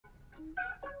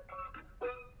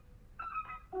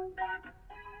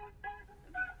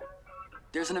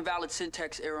There's an invalid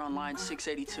syntax error on line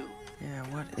 682. Yeah,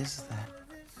 what is that?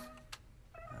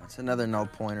 It's another null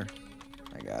pointer.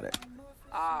 I got it.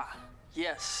 Ah,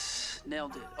 yes,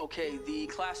 nailed it. Okay, the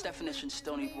class definitions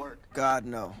still need work. God,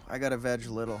 no. I gotta veg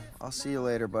little. I'll see you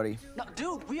later, buddy. No,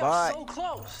 dude, we Bye. are so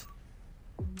close.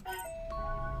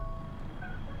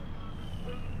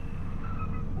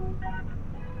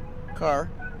 Car,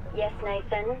 Yes,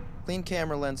 Nathan. clean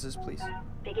camera lenses, please.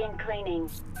 Begin cleaning.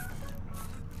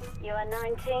 You are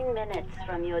 19 minutes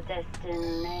from your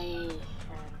destination.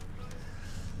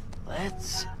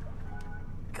 Let's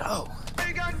go.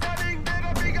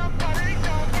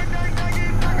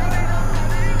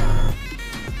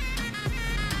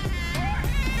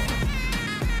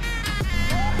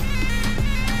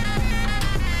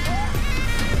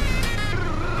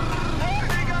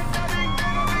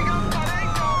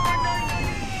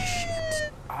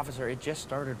 Officer, it just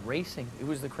started racing. It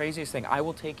was the craziest thing. I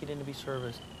will take it in to be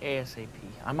serviced ASAP.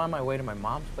 I'm on my way to my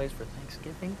mom's place for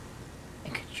Thanksgiving.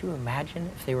 And could you imagine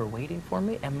if they were waiting for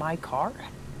me in my car?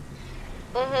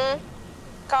 Mm-hmm.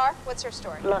 Car, what's your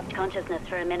story? Lost consciousness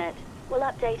for a minute. We'll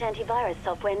update antivirus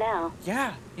software now.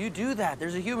 Yeah, you do that.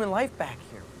 There's a human life back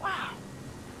here. Wow.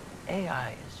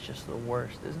 AI is just the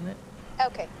worst, isn't it?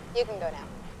 Okay, you can go now.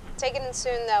 Take it in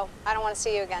soon, though. I don't want to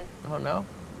see you again. Oh, no?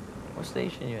 What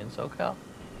station you in, SoCal?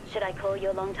 Should I call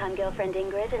your longtime girlfriend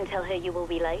Ingrid and tell her you will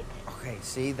be late? Okay,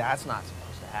 see, that's not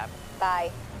supposed to happen.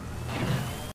 Bye.